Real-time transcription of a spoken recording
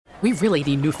We really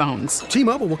need new phones.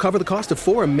 T-Mobile will cover the cost of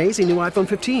 4 amazing new iPhone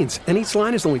 15s, and each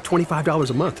line is only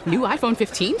 $25 a month. New iPhone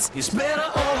 15s? It's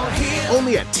better over here.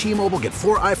 Only at T-Mobile, get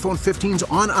 4 iPhone 15s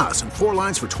on us and 4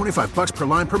 lines for $25 per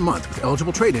line per month with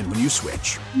eligible trade-in when you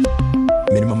switch.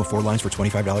 Minimum of 4 lines for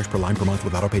 $25 per line per month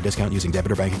with autopay discount using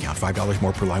debit or bank account. $5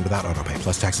 more per line without autopay,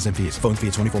 plus taxes and fees. Phone fee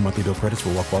at 24 monthly bill credits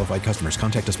for well-qualified customers.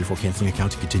 Contact us before canceling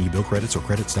account to continue bill credits or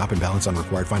credit stop and balance on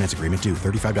required finance agreement due.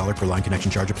 $35 per line connection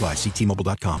charge applies. See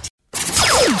T-Mobile.com.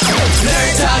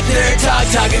 Nerd Talk,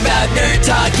 talking about Nerd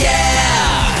Talk,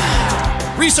 yeah!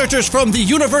 Researchers from the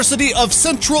University of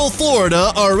Central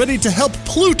Florida are ready to help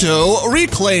Pluto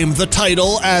reclaim the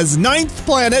title as 9th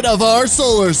planet of our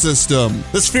solar system.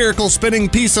 The spherical spinning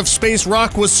piece of space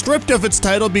rock was stripped of its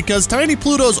title because tiny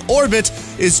Pluto's orbit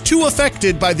is too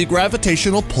affected by the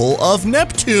gravitational pull of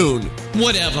Neptune.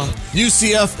 Whatever.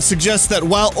 UCF suggests that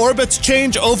while orbits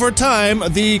change over time,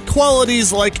 the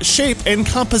qualities like shape and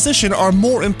composition are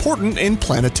more important in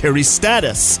planetary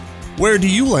status. Where do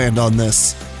you land on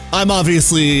this? I'm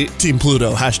obviously Team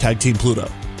Pluto, hashtag Team Pluto.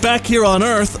 Back here on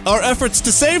Earth, our efforts to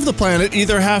save the planet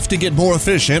either have to get more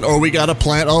efficient or we gotta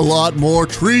plant a lot more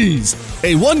trees.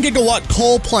 A 1 gigawatt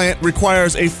coal plant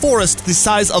requires a forest the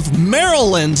size of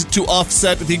Maryland to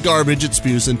offset the garbage it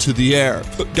spews into the air.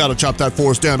 Gotta chop that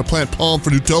forest down to plant palm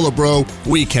for Nutella, bro.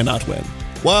 We cannot win.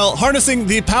 While harnessing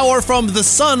the power from the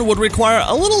sun would require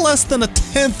a little less than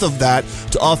 1/10 of that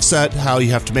to offset how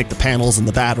you have to make the panels and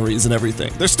the batteries and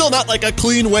everything. There's still not like a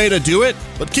clean way to do it,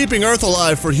 but keeping Earth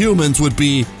alive for humans would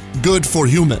be good for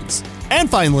humans.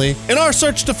 And finally, in our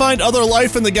search to find other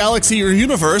life in the galaxy or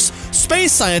universe,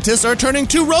 space scientists are turning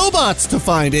to robots to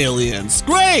find aliens.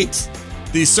 Great!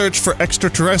 The Search for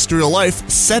Extraterrestrial Life,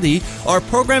 SETI, are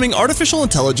programming artificial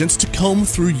intelligence to comb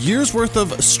through years' worth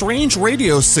of strange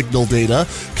radio signal data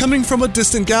coming from a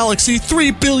distant galaxy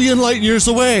 3 billion light years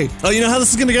away. Oh, you know how this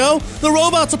is going to go? The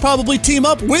robots will probably team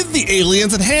up with the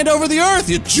aliens and hand over the Earth,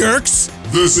 you jerks!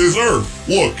 This is Earth.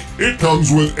 Look, it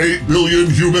comes with 8 billion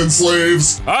human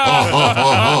slaves. Nerd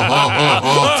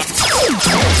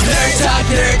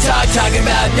Talk, talking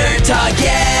about Nerd Talk,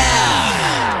 yeah!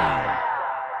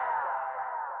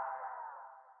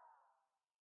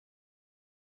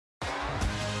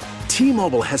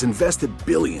 T-Mobile has invested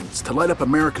billions to light up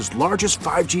America's largest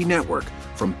 5G network,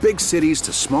 from big cities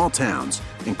to small towns,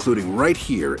 including right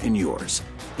here in yours.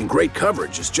 And great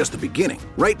coverage is just the beginning.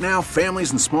 Right now,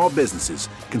 families and small businesses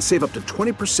can save up to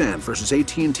 20% versus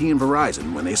AT&T and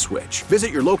Verizon when they switch.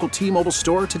 Visit your local T-Mobile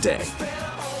store today.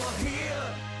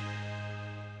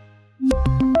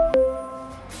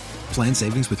 Plan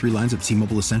savings with 3 lines of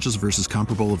T-Mobile Essentials versus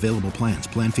comparable available plans.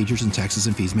 Plan features and taxes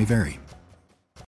and fees may vary.